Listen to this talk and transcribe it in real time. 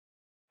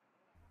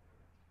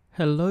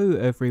Hello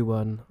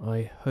everyone,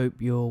 I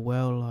hope you're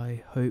well,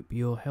 I hope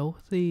you're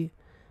healthy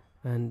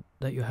and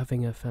that you're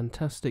having a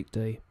fantastic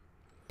day.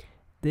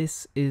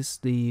 This is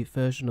the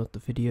version of the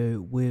video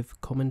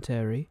with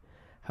commentary.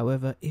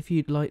 However, if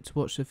you'd like to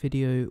watch the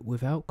video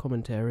without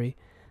commentary,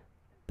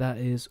 that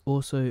is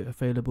also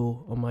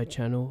available on my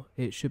channel.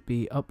 It should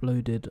be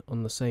uploaded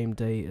on the same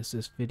day as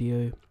this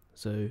video,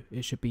 so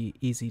it should be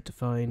easy to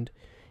find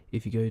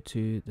if you go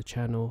to the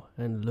channel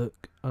and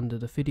look under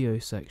the video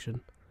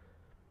section.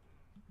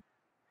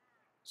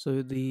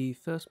 So the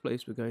first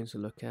place we're going to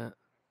look at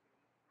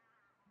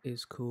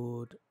is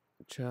called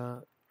Cha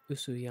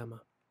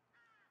Usuyama.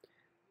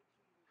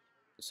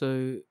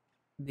 So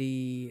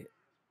the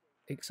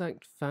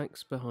exact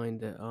facts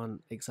behind it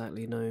aren't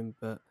exactly known,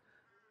 but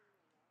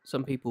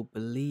some people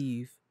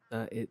believe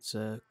that it's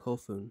a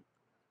kofun,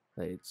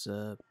 that it's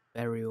a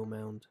burial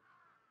mound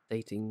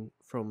dating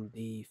from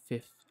the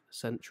 5th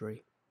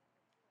century.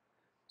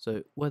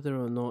 So whether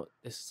or not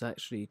this is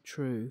actually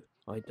true,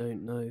 I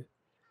don't know,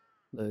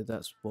 though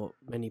that's what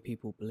many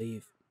people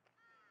believe.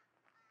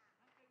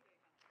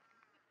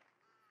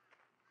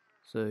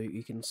 So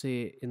you can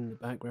see it in the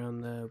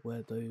background there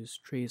where those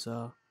trees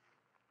are.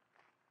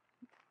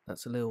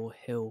 That's a little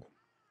hill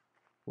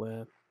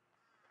where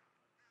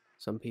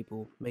some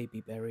people may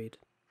be buried.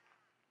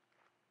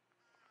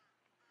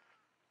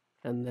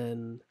 And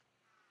then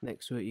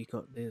next to it you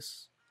got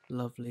this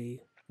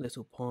lovely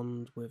little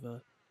pond with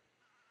a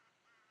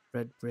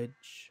red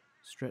bridge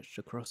stretched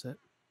across it.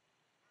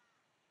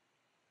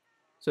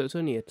 So it's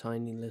only a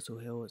tiny little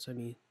hill, it's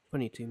only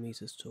 22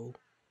 meters tall.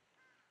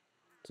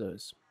 So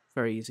it's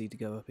very easy to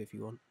go up if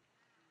you want.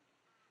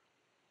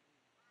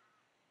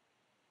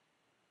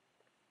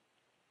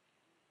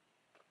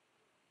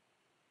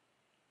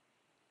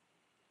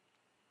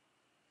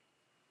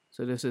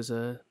 So this is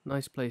a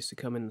nice place to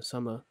come in the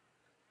summer.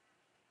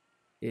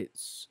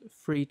 It's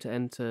free to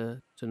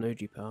enter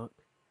Tennoji Park.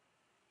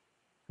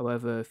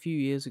 However, a few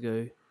years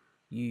ago,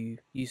 you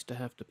used to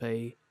have to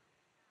pay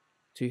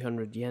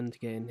 200 yen to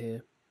get in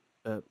here,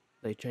 but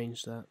they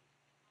changed that.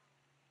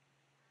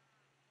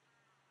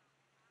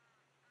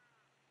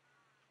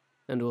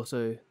 And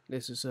also,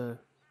 this is a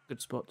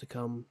good spot to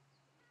come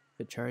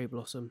for cherry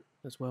blossom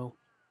as well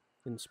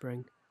in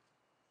spring.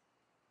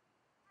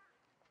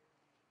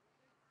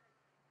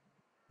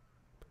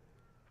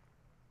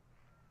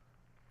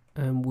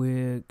 And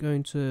we're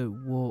going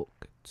to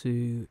walk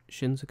to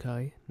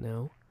Shinsekai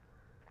now.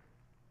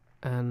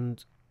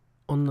 And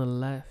on the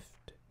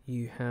left,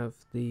 you have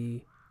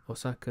the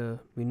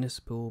Osaka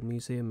Municipal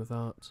Museum of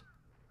Art.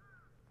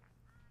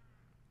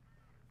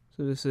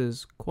 So this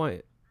is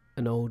quite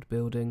an old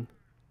building.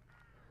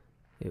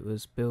 It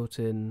was built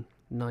in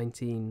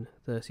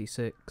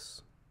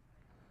 1936.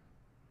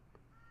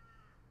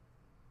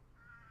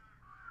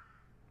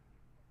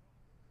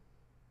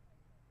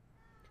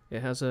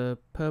 It has a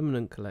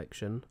permanent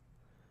collection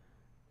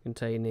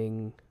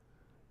containing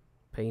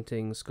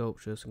paintings,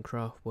 sculptures and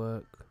craft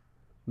work,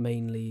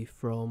 mainly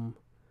from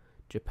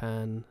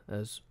Japan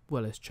as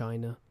well as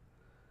China.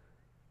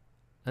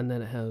 And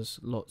then it has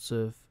lots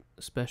of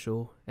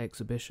special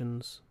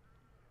exhibitions,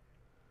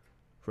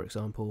 for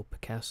example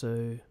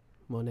Picasso,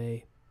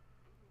 Monet.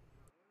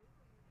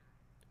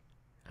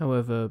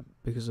 However,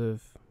 because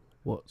of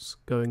what's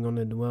going on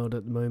in the world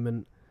at the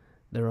moment,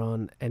 there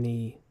aren't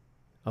any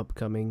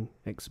upcoming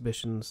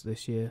exhibitions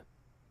this year.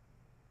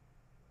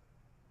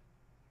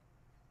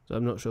 So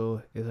I'm not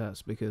sure if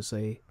that's because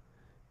they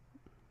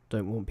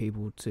don't want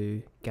people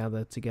to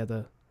gather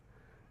together,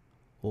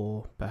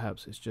 or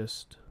perhaps it's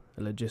just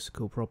a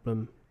logistical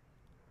problem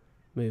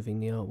moving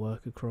the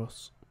artwork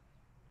across.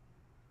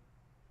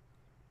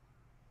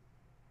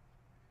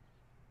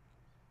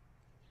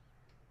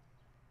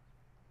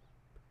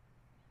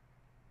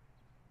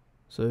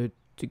 So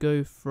to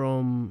go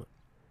from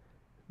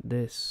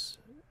this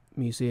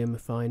Museum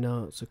of Fine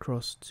Arts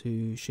across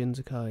to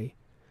Shinsekai,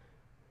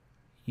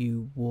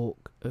 you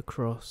walk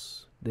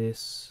across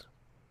this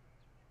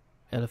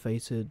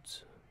elevated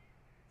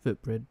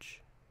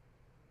footbridge.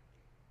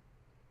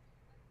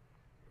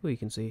 Well, you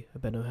can see a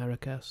Benno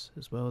Harakas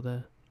as well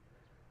there,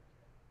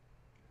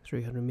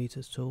 300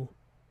 meters tall.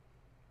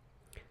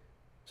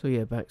 So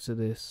yeah, back to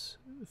this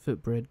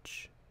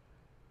footbridge.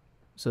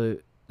 So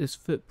this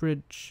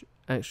footbridge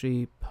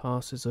actually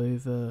passes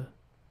over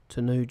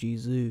Tennoji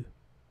Zoo.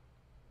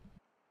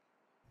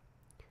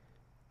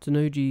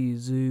 Tennoji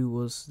Zoo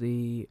was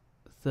the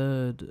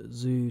third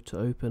zoo to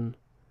open,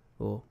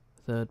 or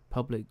third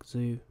public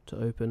zoo to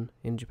open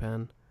in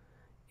Japan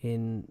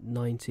in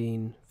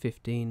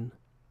 1915.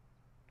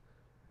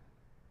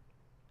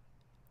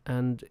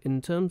 And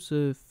in terms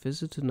of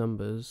visitor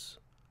numbers,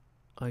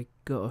 I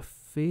got a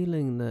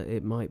feeling that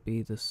it might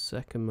be the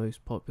second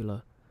most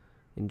popular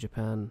in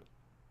Japan,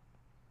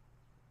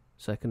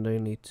 second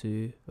only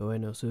to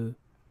Ueno Zoo.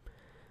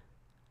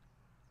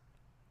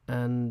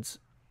 And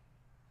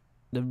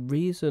the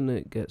reason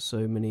it gets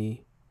so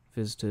many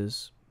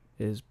visitors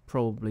is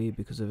probably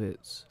because of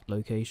its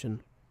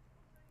location.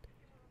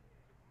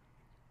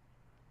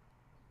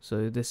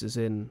 So this is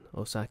in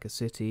Osaka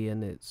City,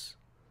 and it's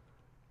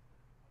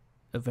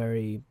a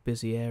very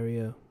busy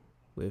area,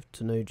 with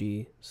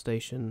Tonnoji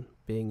Station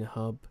being a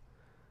hub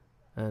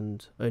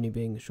and only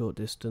being a short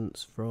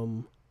distance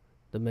from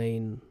the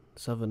main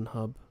southern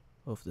hub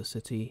of the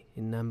city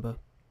in Namba.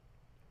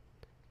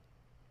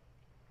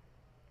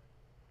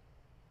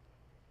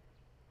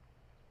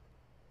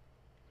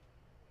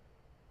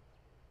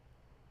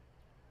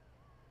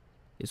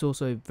 It's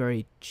also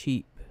very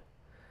cheap.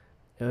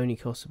 It only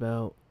costs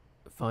about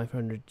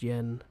 500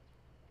 yen.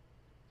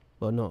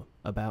 Well, not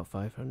about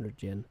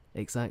 500 yen,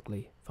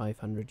 exactly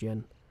 500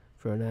 yen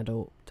for an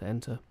adult to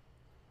enter,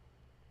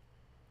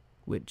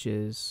 which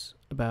is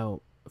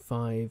about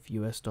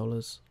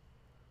 $5.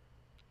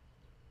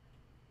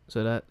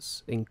 So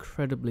that's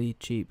incredibly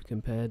cheap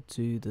compared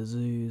to the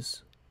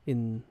zoos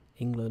in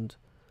England.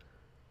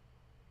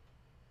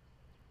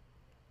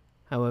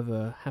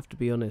 However, I have to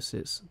be honest,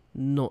 it's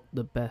not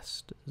the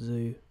best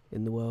zoo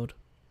in the world,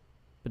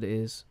 but it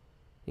is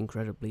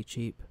incredibly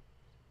cheap.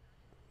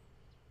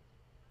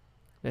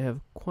 They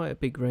have quite a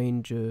big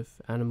range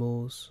of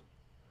animals.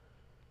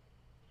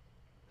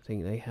 I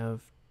think they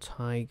have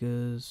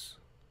tigers,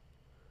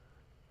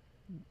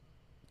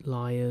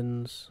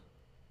 lions.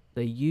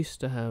 They used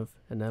to have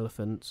an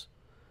elephant,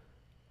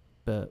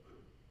 but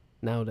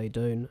now they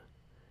don't.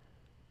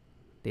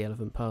 The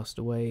elephant passed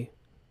away,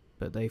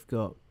 but they've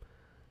got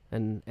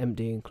an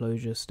empty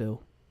enclosure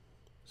still,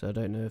 so I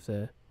don't know if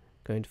they're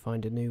going to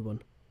find a new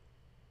one.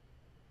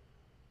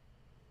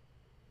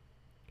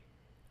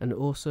 And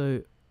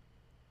also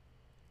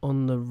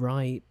on the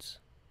right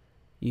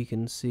you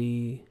can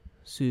see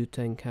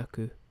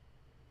Sutenkaku.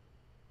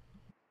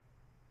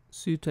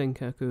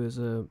 Sutenkaku is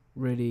a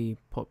really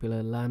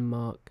popular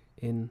landmark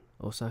in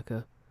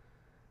Osaka,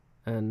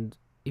 and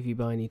if you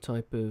buy any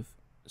type of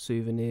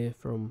souvenir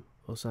from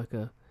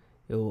Osaka,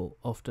 it will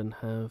often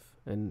have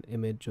an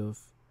image of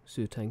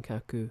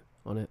Sutenkaku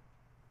on it.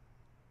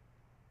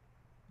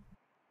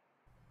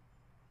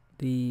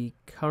 The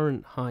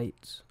current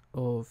height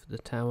of the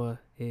tower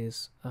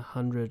is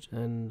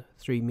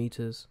 103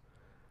 meters,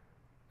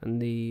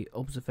 and the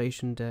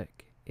observation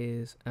deck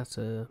is at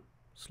a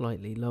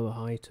slightly lower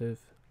height of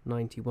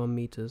 91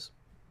 meters.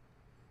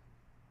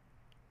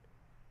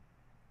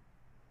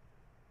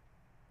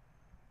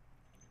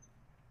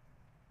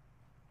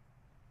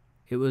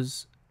 It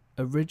was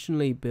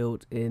originally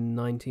built in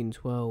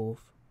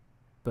 1912,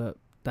 but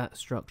that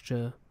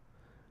structure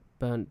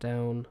burnt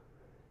down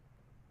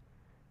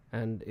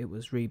and it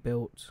was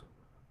rebuilt.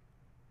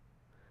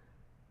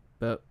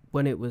 But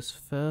when it was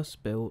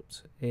first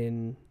built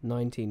in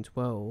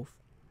 1912,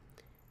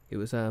 it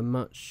was at a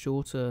much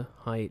shorter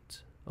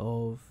height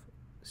of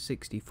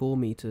 64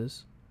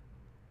 meters.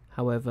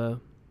 However,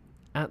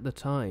 at the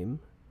time,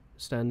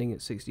 standing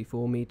at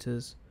 64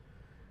 meters,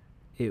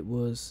 it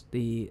was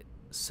the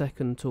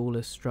second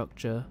tallest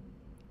structure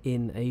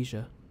in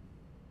Asia.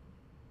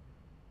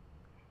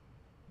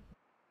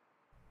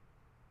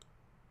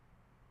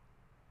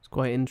 It's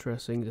quite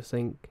interesting to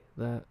think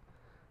that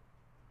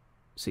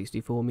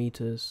 64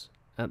 meters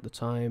at the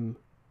time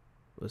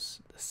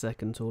was the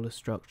second tallest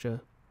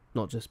structure,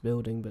 not just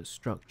building but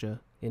structure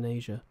in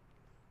Asia.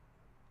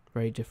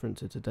 Very different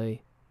to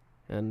today,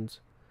 and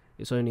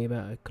it's only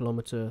about a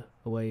kilometer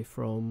away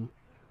from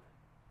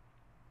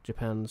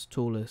Japan's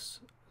tallest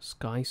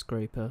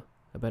skyscraper,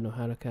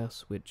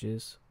 Abenoharakas, which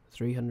is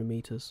 300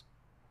 meters.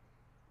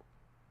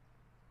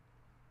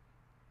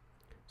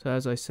 So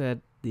as I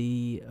said,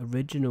 the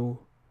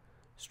original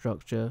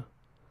structure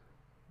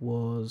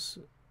was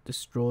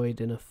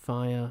destroyed in a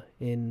fire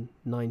in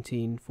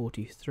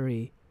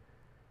 1943,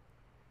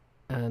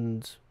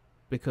 and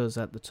because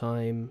at the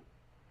time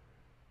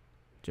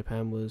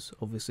Japan was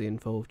obviously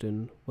involved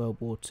in World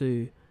War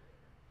II,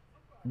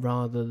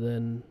 rather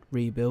than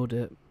rebuild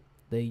it,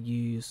 they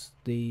used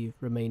the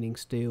remaining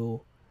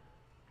steel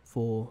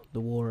for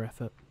the war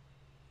effort.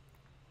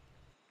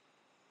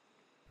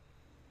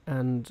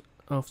 And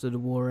after the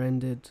war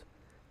ended,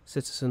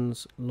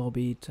 citizens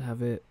lobbied to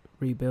have it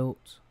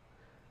rebuilt,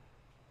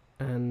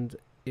 and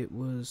it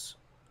was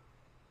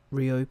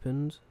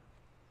reopened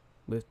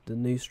with the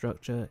new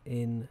structure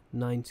in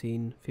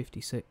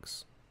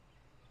 1956.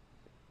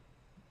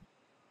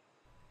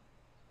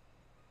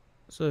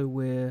 So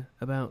we're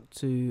about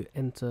to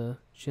enter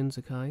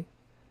Shinsekai.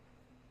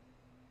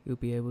 You'll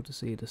be able to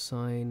see the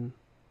sign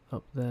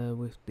up there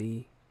with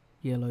the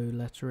yellow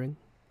lettering.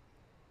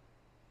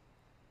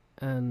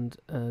 And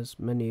as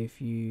many of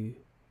you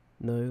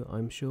know,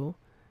 I'm sure,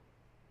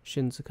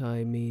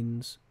 Shinsekai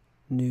means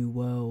New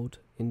World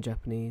in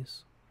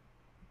Japanese.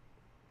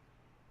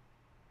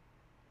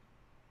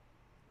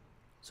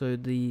 So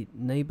the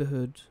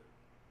neighborhood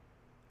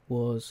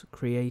was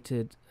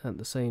created at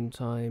the same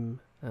time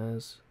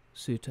as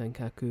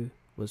Sutenkaku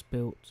was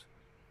built,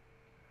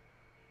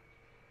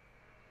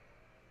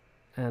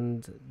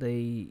 and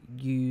they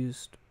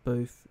used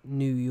both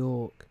New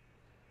York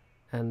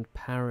and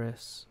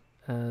Paris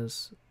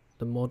as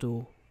the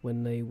model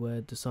when they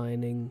were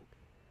designing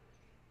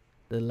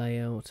the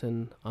layout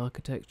and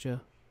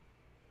architecture.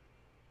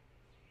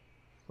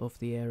 of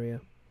the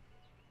area.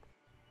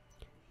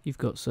 You've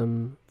got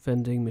some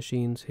vending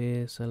machines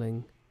here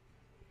selling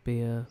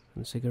beer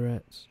and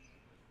cigarettes.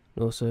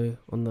 And also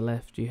on the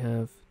left you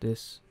have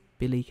this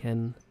Billy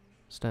Ken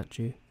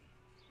statue.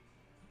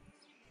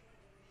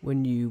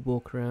 When you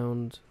walk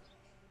around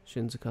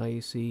Shinsekai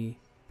you see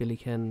Billy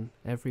Ken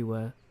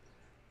everywhere,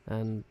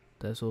 and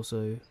there's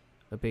also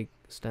a big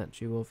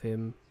statue of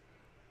him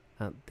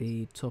at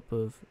the top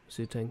of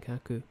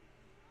Sutenkaku.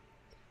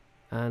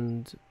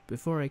 And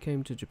before I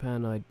came to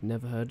Japan I'd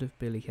never heard of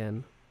Billy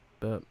Ken,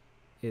 but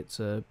it's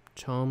a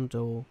charm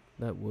doll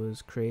that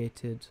was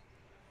created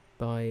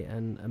by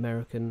an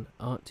American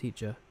art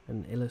teacher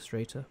and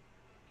illustrator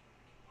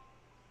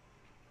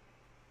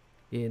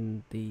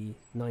in the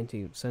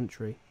 19th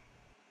century.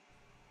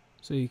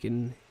 So you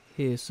can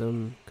hear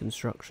some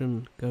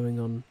construction going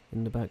on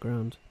in the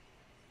background.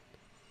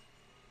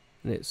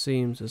 And it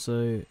seems as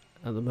though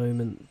at the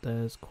moment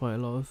there's quite a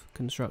lot of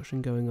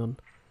construction going on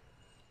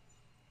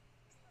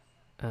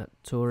at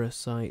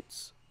tourist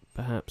sites.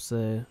 Perhaps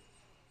they're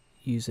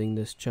using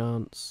this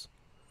chance,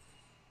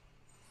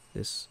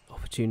 this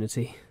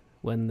opportunity,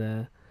 when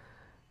there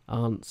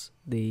aren't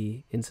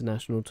the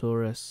international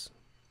tourists,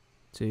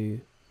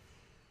 to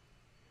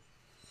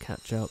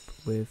catch up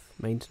with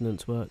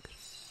maintenance work.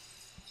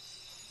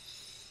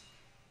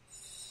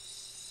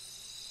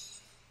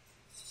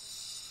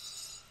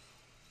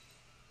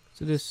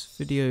 So this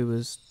video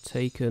was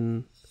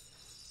taken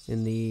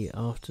in the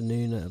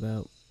afternoon at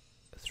about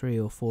 3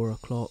 or 4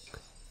 o'clock,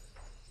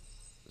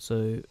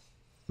 so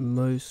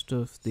most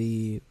of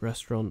the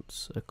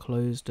restaurants are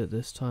closed at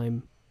this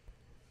time.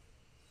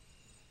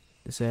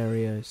 This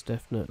area is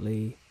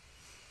definitely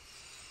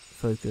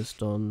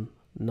focused on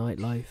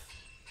nightlife,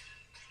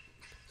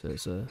 so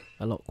it's a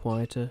lot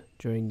quieter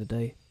during the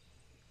day.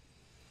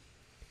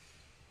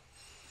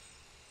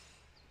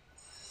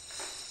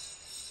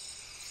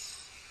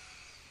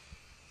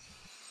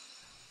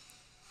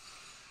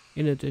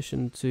 In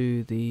addition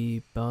to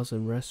the bars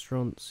and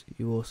restaurants,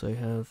 you also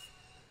have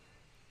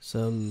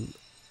some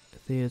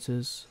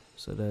theatres.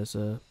 So there's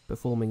a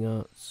performing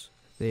arts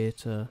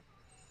theatre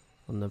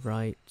on the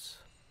right,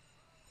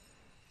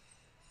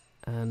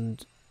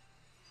 and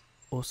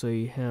also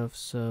you have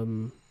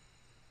some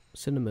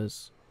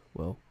cinemas,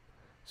 well,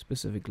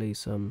 specifically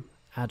some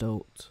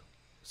adult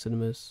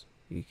cinemas.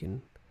 You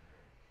can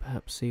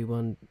perhaps see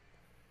one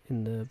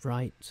in the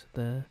right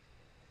there,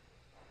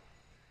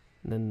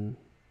 and then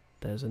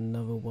there's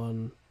another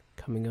one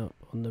coming up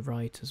on the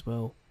right as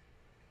well.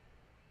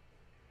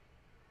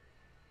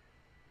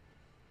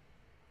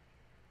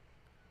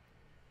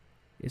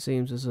 It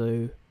seems as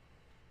though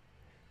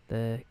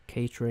they're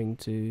catering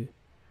to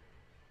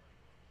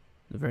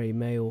the very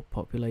male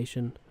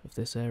population of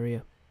this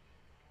area.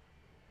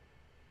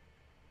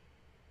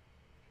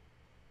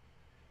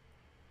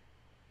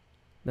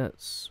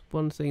 That's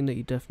one thing that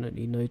you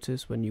definitely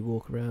notice when you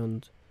walk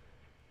around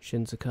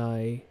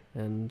Shinsekai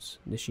and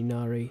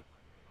Nishinari,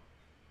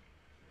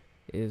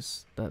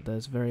 is that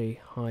there's a very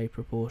high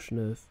proportion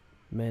of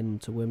men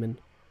to women.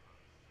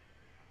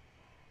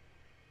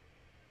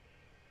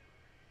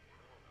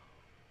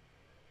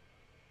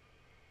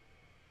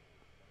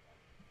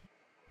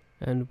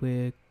 And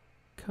we're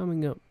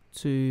coming up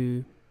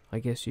to, I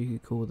guess you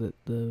could call it,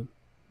 the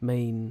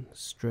main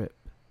strip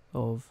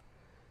of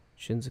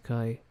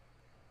Shinsekai,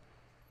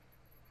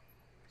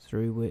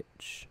 through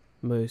which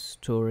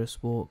most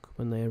tourists walk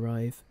when they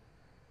arrive.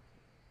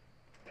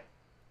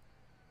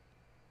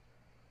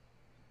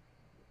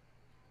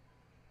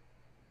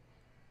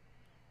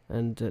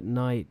 And at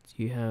night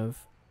you have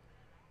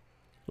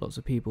lots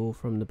of people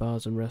from the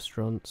bars and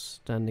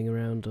restaurants standing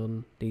around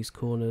on these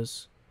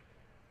corners,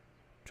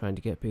 trying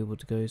to get people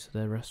to go to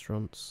their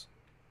restaurants.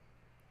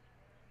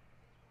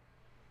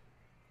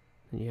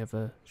 And you have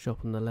a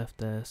shop on the left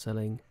there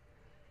selling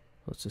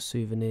lots of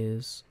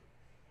souvenirs.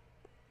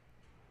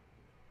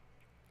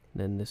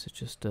 And then this is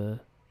just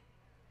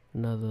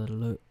another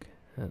look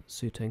at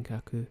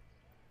Sutenkaku.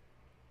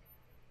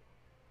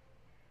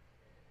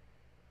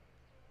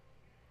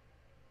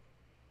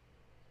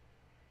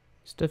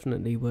 It's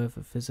definitely worth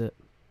a visit.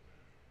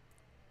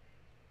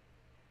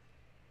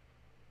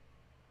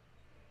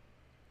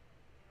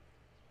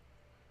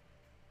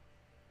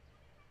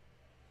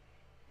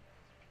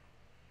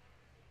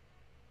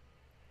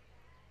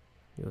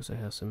 You also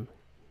have some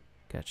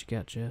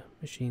gacha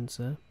machines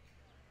there.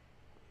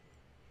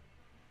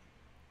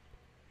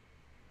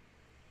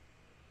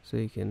 So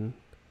you can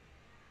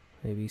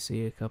maybe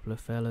see a couple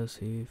of fellas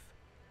who've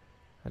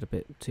had a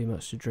bit too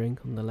much to drink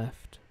on the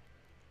left,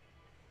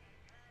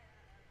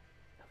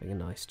 having a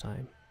nice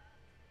time.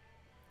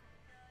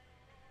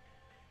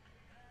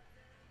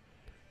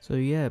 So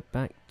yeah,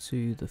 back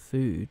to the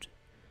food.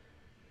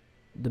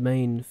 The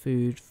main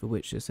food for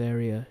which this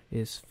area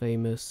is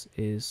famous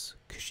is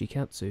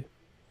kushikatsu.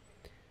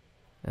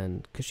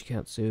 And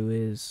kushikatsu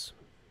is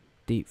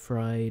deep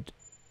fried,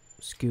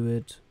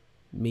 skewered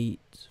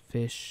meat,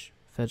 fish,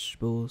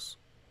 vegetables.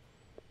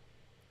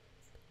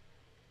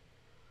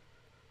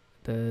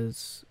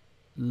 There's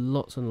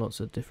lots and lots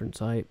of different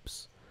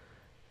types,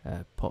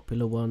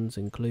 Popular ones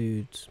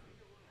include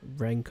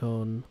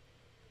Renkon,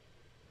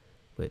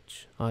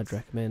 which I'd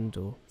recommend,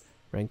 or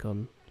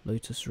Renkon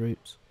Lotus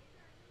Root.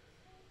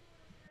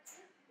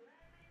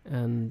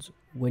 And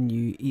when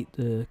you eat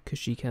the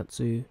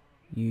kushikatsu,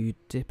 you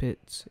dip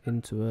it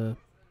into a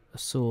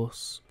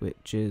sauce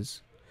which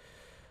is,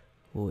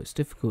 well, it's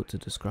difficult to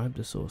describe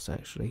the sauce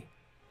actually,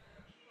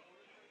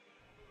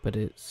 but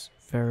it's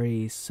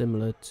very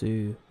similar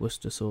to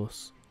Worcester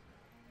sauce.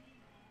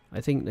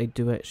 I think they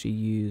do actually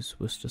use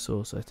Worcester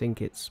sauce. I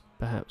think it's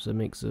perhaps a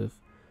mix of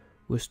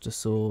Worcester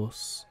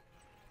sauce,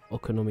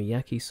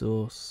 okonomiyaki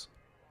sauce,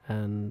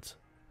 and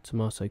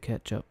tomato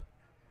ketchup.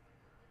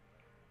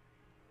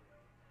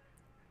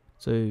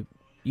 So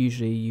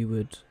usually you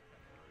would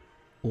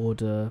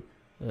order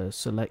a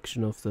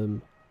selection of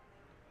them,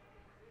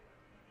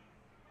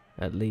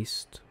 at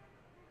least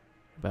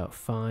about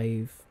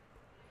five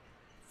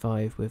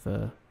with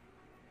a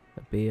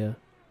beer.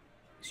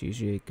 It's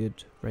usually a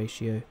good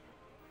ratio.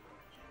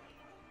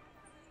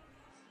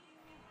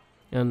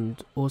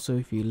 And also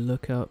if you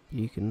look up,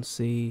 you can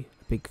see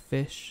a big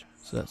fish,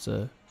 so that's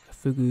a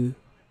fugu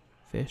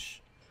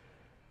fish,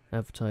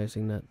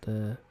 advertising that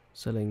they're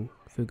selling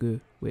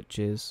fugu, which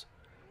is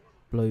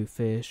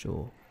blowfish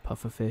or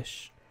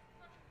pufferfish.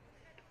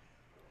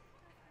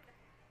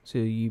 So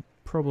you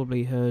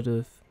probably heard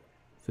of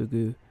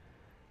fugu,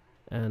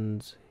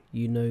 and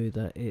you know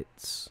that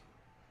it's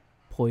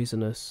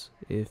poisonous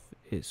if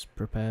it's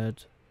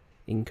prepared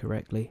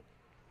incorrectly.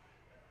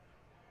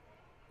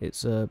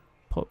 It's a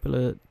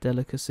popular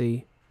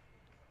delicacy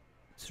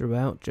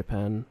throughout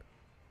Japan,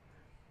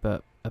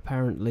 but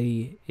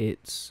apparently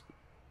it's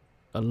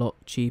a lot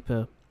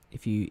cheaper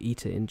if you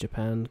eat it in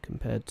Japan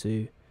compared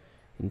to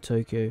in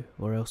Tokyo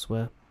or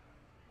elsewhere.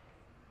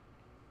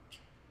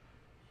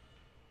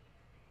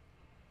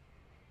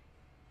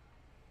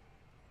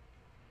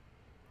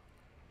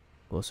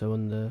 Also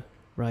on the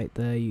right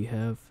there you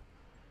have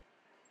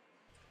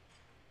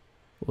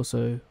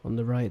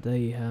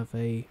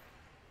a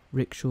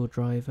rickshaw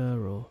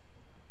driver, or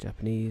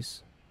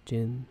Japanese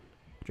jin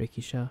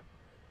rikisha.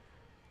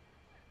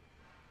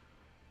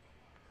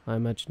 I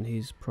imagine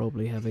he's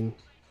probably having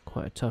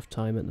quite a tough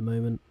time at the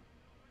moment.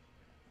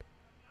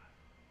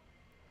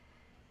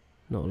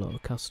 Not a lot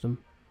of custom.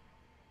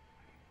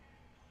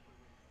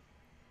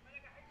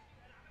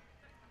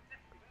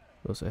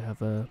 Also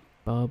have a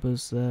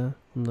barbers there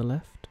on the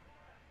left.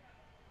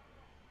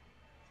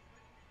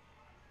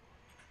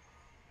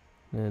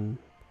 And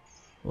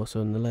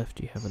also on the left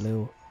you have a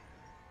little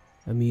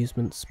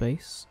amusement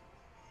space.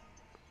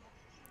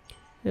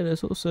 Yeah,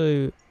 there's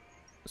also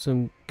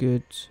some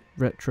good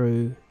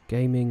retro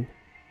gaming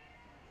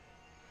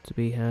to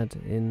be had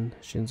in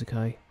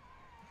Shinsekai.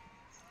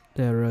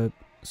 There are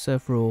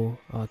several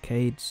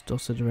arcades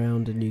dotted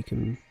around, and you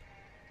can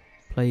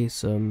play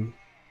some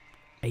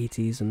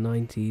 80s and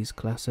 90s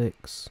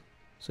classics.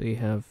 So you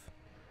have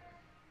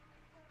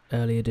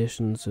early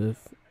editions of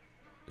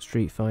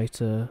Street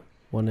Fighter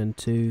 1 and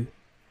 2,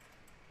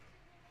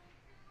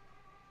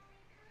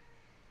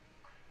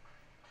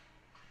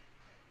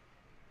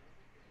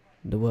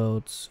 the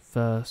world's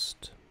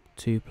first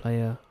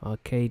 2-player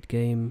arcade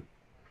game,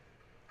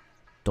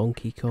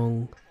 Donkey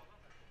Kong,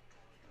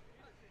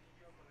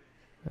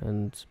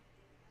 and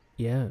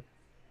yeah,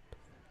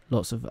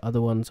 lots of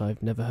other ones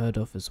I've never heard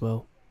of as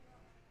well.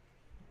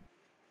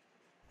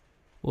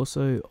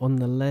 Also on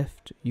the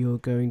left you're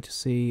going to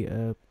see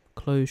a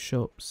clothes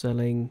shop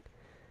selling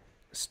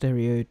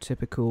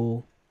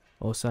stereotypical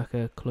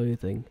Osaka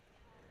clothing,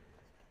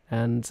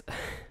 and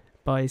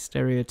by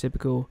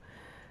stereotypical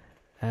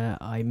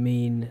I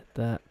mean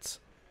that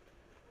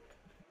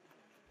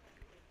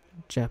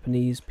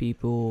Japanese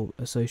people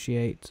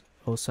associate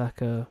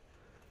Osaka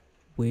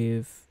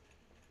with,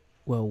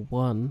 well,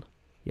 one,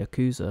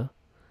 Yakuza,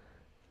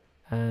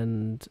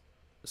 and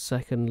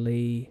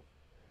secondly,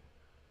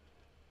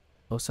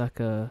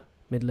 Osaka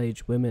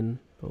middle-aged women,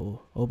 or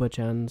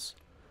obachans,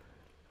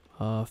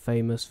 are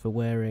famous for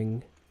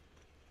wearing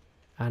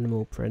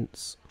animal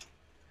prints.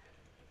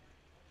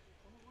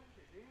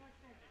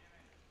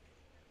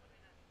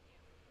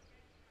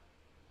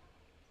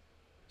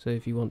 So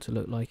if you want to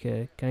look like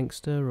a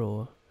gangster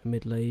or a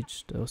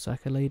middle-aged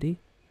Osaka lady,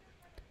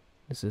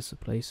 this is the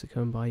place to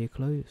come buy your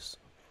clothes.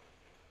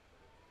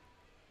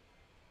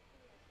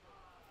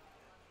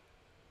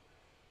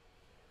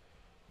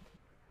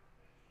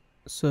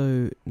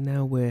 So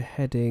now we're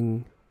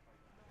heading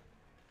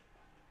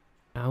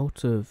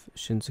out of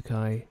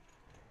Shinsekai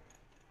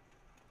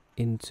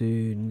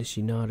into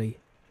Nishinari,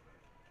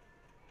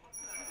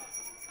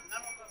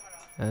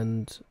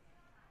 and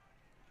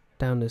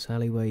down this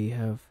alleyway you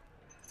have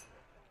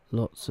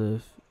lots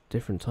of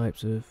different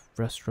types of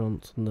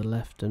restaurants on the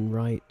left and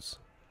right.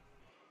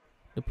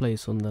 The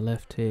place on the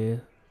left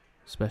here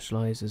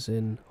specialises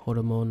in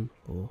horomon,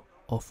 or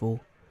offal,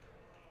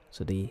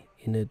 so the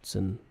innards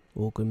and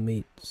organ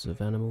meats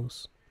of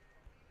animals.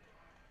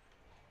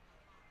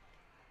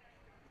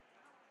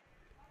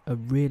 A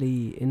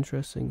really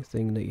interesting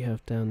thing that you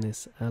have down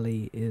this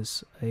alley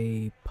is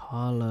a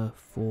parlour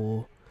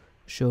for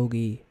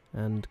shogi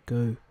and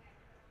go.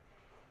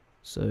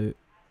 So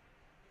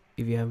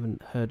if you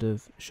haven't heard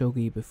of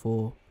shogi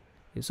before,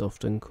 it's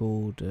often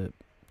called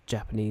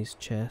Japanese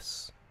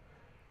chess,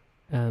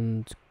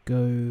 and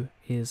go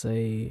is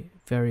a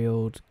very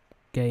old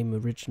game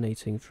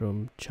originating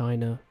from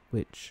China,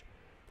 which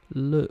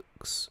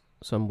looks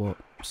somewhat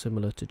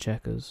similar to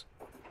checkers,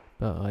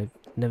 but I've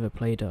never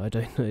played it. I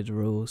don't know the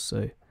rules,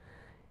 so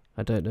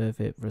I don't know if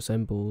it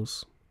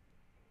resembles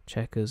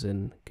checkers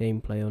in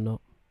gameplay or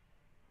not.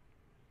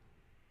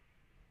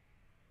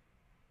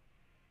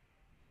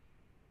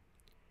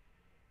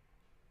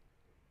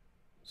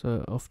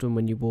 So often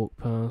when you walk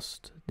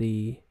past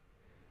the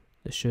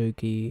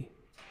shogi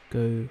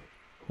go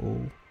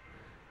hall,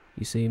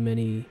 you see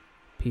many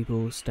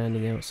people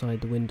standing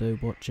outside the window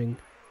watching.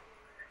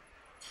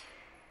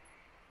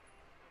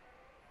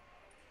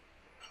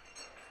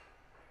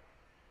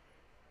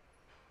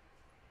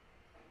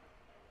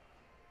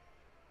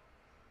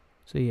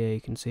 So yeah,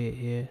 you can see it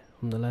here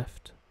on the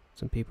left,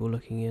 some people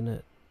looking in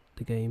at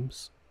the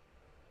games,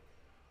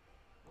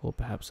 or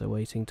perhaps they're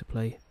waiting to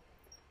play.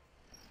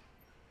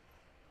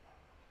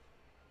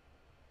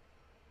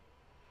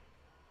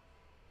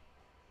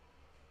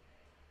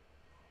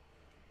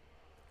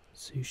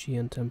 Sushi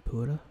and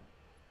tempura.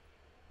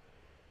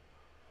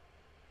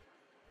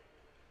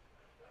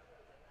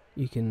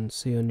 You can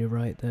see on your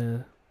right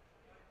there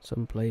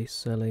some place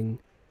selling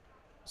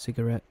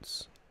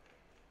cigarettes.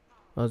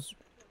 I was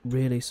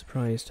really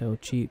surprised how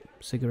cheap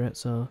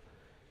cigarettes are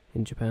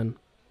in Japan.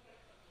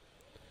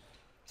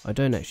 I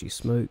don't actually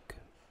smoke,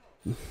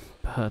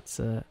 but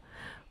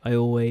I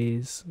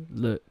always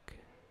look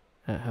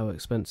at how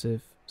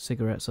expensive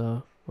cigarettes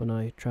are when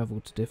I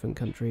travel to different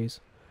countries,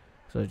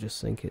 so I just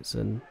think it's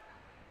an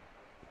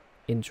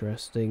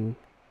interesting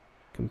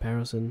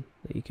comparison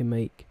that you can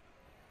make.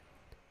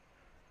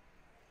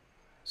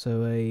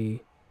 So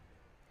a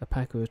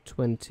pack of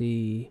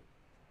 20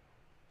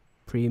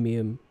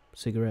 premium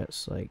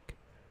cigarettes like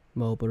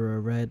Marlboro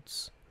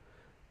Reds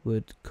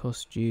would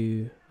cost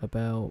you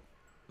about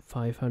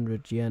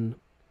 500 yen,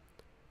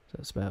 so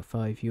that's about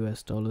 $5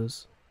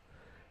 US,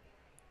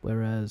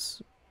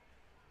 whereas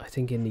I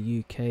think in the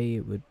UK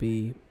it would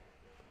be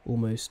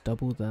almost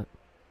double that,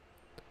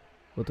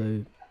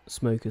 although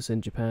smokers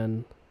in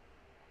Japan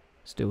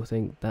still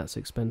think that's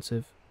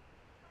expensive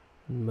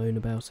and moan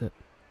about it.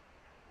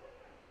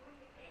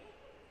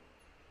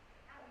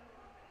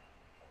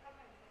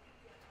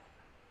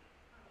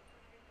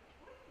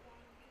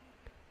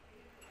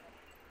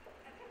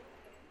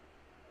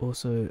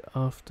 Also,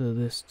 after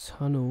this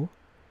tunnel,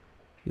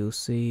 you'll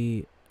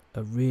see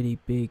a really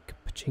big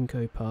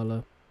pachinko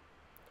parlor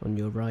on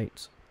your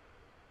right.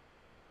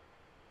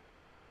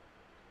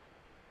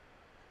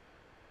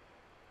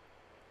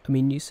 I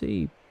mean, you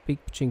see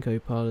big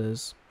pachinko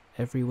parlors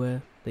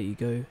everywhere that you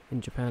go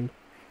in Japan,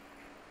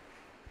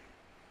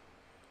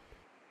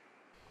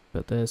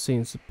 but there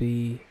seems to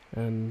be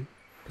an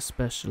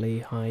especially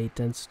high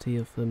density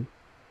of them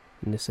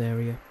in this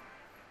area.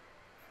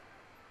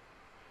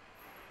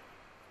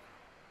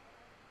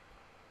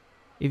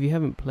 If you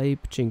haven't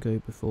played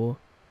pachinko before,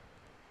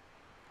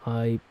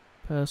 I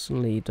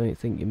personally don't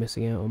think you're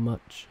missing out on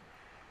much.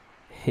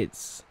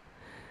 It's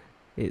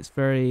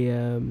very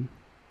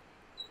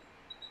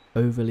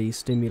overly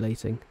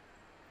stimulating.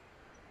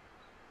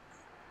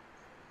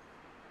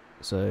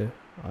 So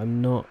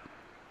I'm not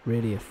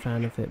really a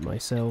fan of it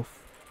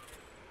myself,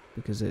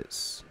 because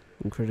it's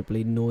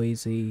incredibly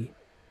noisy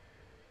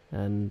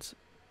and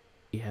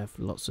you have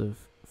lots of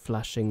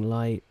flashing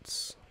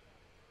lights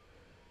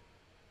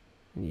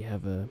and you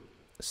have a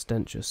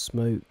stench of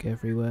smoke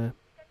everywhere.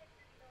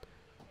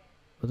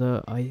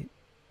 Although I'm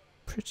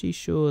pretty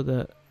sure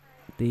that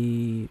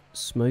the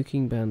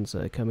smoking bans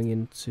that are coming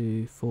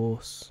into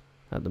force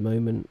at the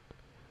moment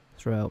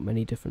throughout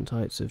many different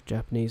types of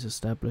Japanese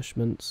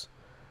establishments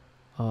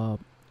are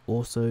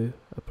also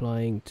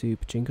applying to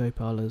pachinko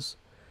parlors,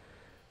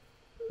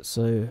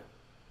 so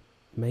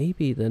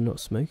maybe they're not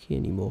smoky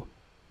anymore.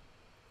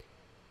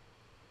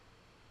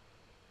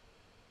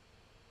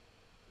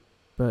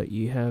 But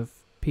you have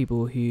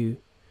people who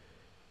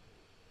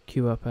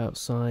queue up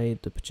outside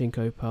the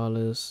pachinko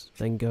parlors,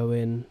 then go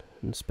in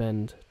and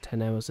spend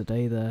 10 hours a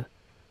day there,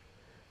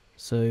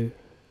 so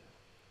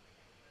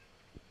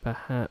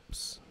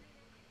perhaps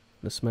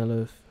the smell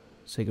of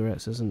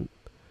cigarettes isn't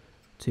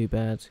too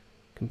bad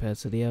compared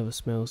to the other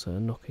smells that are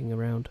knocking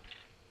around.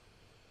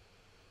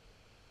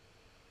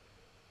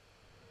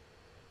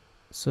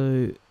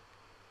 So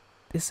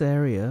this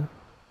area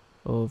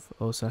of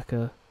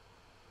Osaka,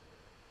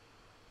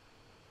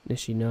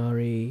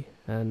 Nishinari,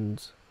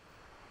 and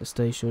the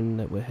station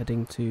that we're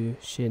heading to,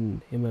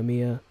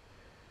 Shinimamiya,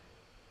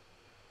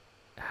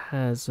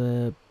 has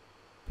a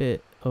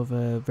bit of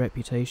a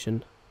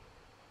reputation.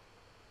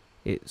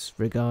 It's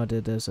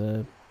regarded as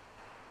a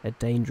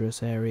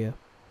dangerous area.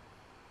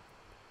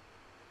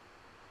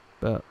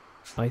 But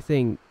I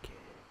think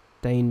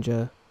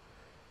danger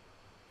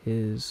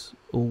is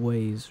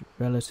always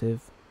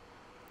relative.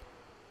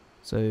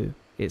 So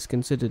it's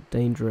considered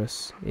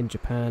dangerous in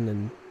Japan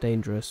and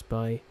dangerous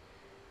by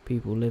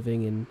people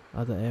living in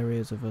other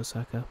areas of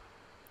Osaka.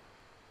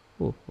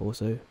 We'll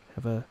also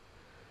have a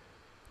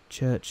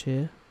church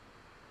here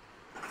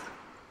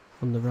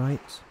on the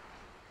right.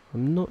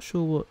 I'm not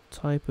sure what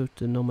type of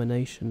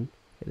denomination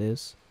it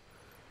is.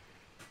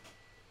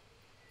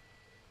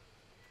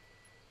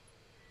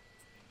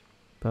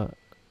 But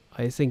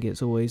I think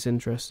it's always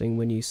interesting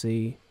when you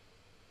see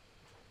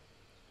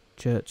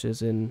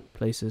churches in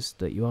places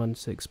that you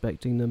aren't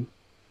expecting them.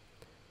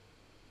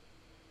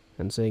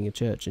 And seeing a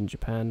church in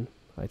Japan,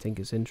 I think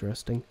is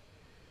interesting.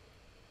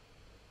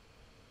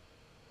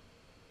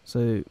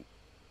 So,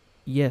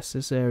 yes,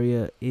 this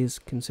area is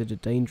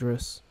considered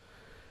dangerous,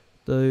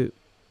 though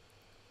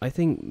I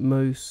think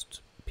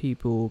most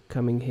people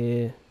coming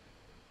here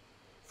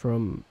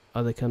from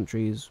other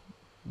countries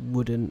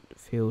wouldn't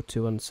feel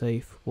too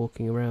unsafe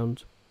walking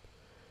around,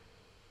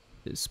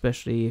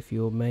 especially if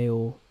you're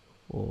male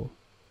or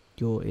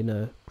you're in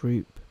a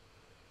group.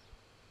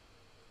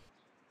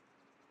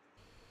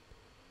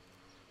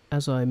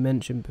 As I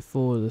mentioned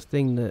before, the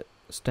thing that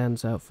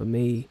stands out for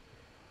me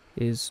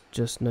is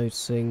just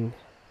noticing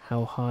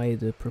how high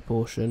the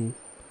proportion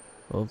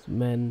of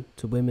men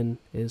to women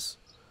is.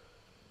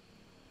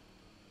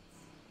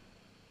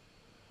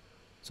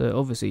 So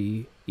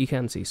obviously you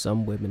can see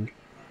some women,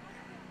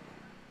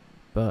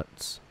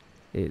 but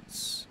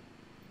it's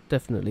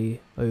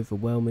definitely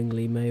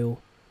overwhelmingly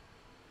male.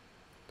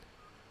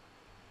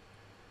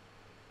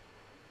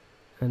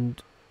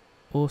 And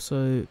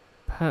also,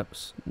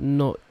 perhaps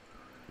not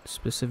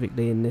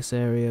specifically in this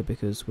area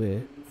because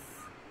we're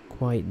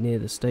quite near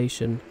the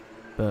station,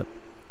 but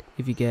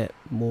if you get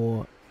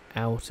more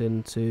out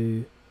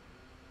into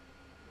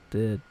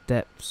the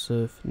depths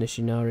of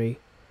Nishinari,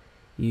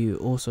 you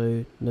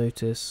also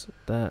notice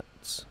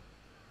that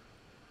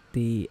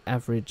the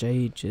average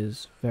age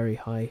is very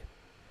high.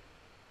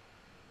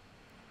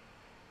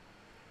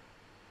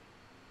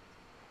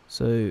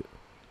 So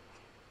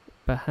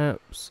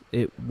perhaps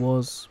it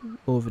was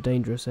more of a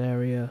dangerous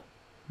area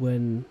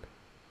when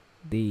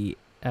the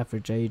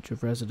average age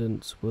of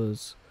residents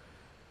was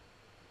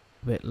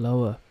a bit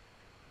lower.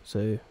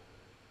 So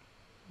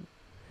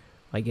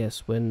I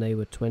guess when they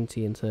were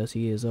 20 and 30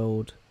 years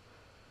old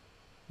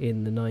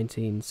in the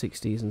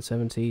 1960s and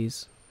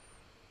 70s,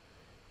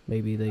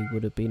 maybe they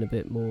would have been a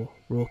bit more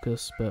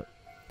raucous, but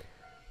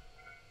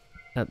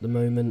at the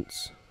moment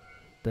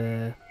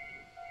they're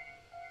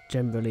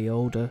generally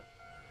older,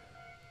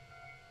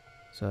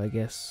 so I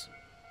guess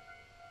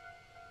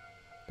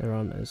there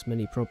aren't as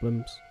many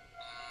problems.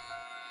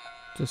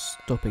 Just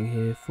stopping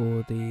here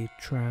for the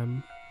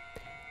tram.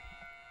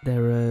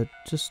 There are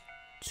just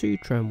 2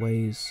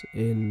 tramways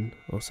in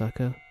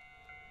Osaka.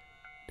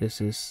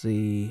 This is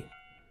the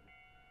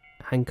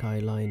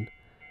Hankai line,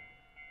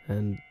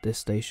 and this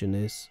station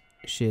is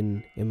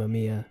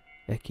Shinimamiya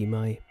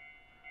Ekimai.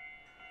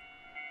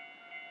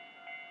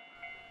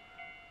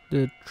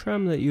 The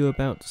tram that you're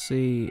about to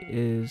see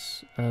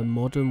is a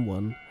modern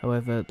one,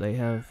 however they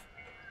have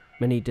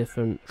many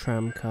different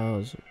tram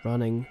cars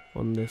running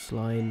on this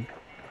line,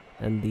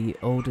 and the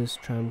oldest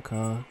tram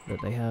car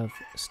that they have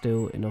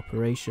still in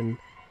operation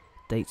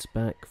dates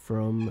back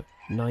from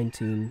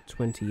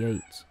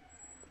 1928.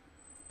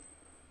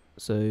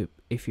 So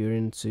if you're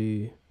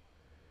into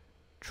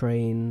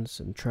trains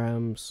and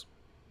trams,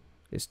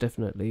 it's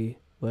definitely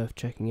worth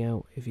checking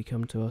out if you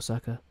come to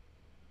Osaka.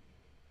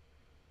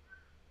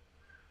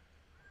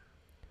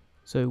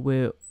 So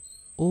we're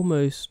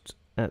almost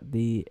at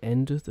the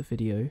end of the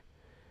video,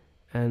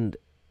 and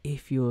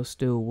if you're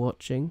still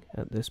watching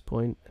at this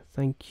point,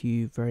 thank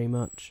you very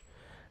much.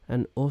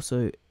 And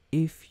also,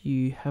 if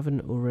you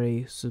haven't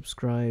already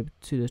subscribed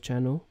to the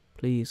channel,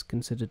 please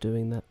consider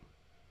doing that.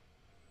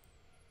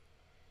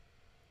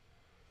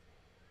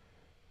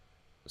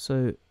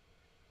 So,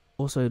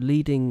 also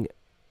leading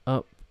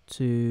up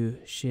to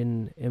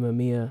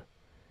Shinimamiya,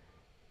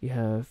 you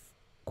have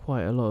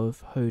quite a lot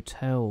of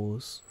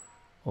hotels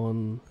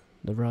on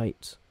the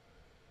right.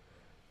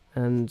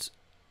 And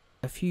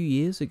a few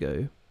years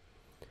ago,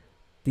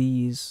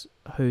 these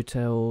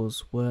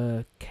hotels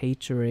were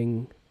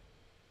catering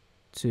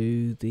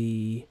to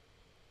the,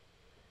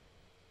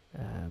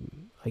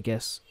 I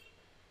guess,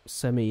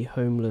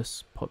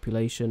 semi-homeless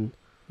population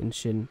in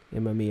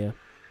Shinimamiya.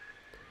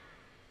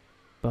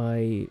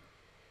 By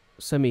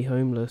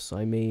semi-homeless,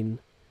 I mean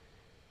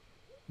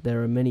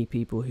there are many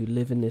people who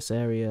live in this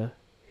area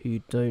who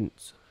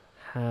don't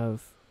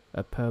have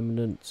a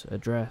permanent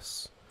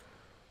address,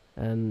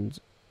 and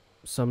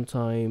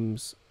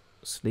sometimes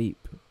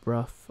sleep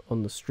rough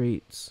on the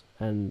streets,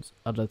 and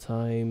other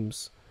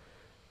times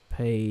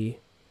pay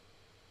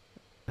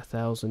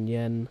 1,000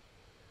 yen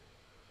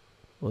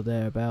or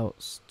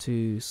thereabouts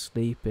to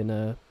sleep in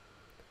a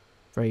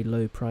very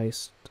low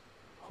priced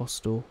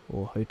hostel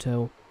or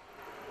hotel.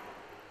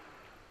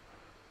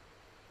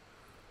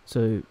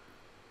 So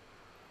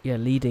yeah,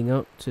 leading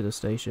up to the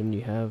station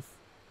you have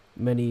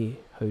many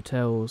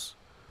hotels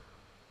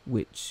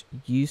which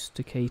used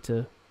to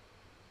cater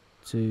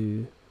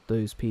to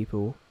those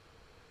people,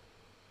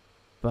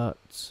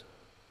 but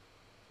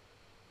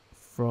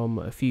from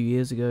a few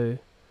years ago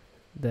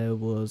there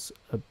was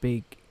a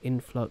big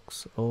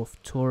influx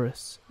of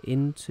tourists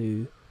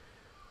into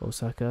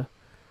Osaka,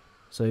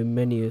 so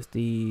many of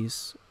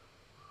these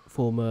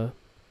former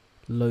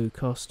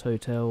low-cost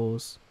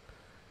hotels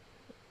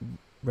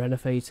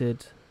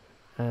renovated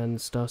and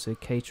started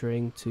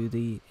catering to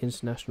the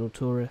international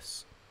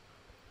tourists.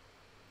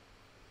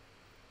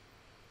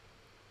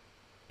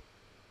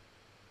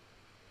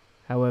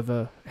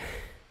 However,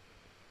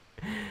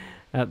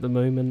 at the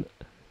moment,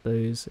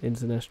 those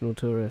international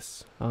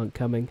tourists aren't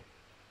coming,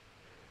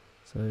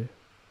 so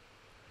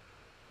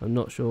I'm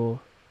not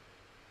sure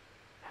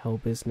how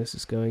business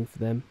is going for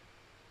them.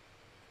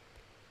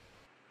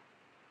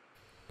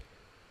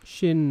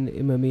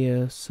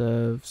 Shinimamiya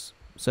serves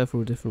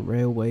several different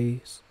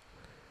railways.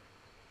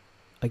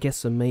 I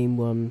guess the main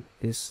one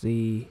is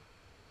the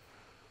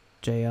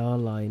JR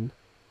line.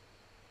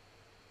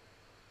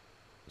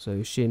 So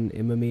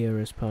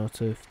Shinimamiya is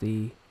part of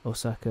the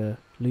Osaka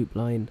loop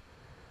line,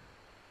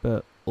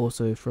 but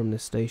also from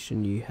this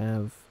station you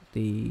have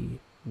the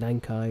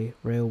Nankai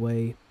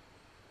railway,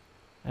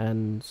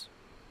 and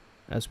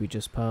as we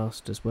just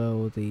passed as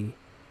well, the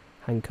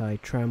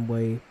Hankai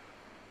tramway,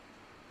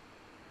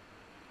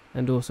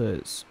 and also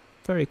it's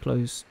very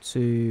close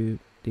to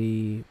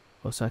the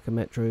Osaka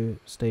metro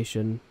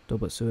station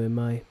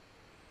Dobatsu-Imai.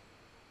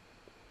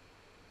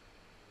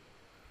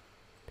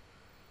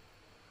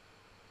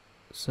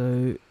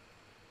 So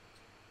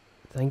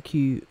thank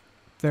you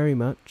very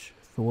much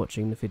for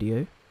watching the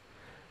video.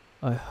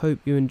 I hope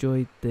you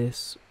enjoyed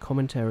this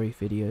commentary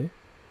video,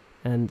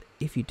 and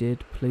if you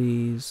did,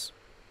 please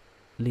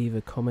leave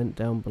a comment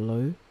down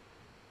below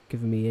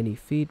giving me any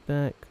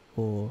feedback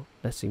or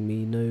letting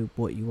me know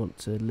what you want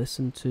to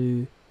listen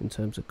to in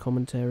terms of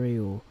commentary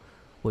or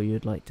what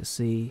you'd like to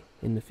see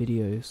in the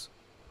videos.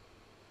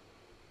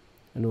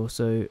 And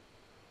also,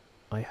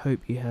 I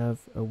hope you have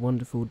a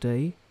wonderful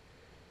day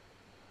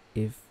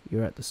if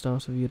you're at the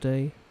start of your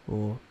day,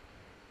 or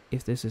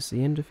if this is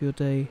the end of your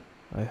day,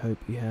 I hope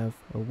you have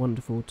a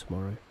wonderful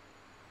tomorrow.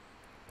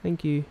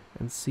 Thank you,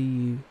 and see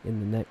you in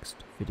the next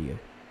video.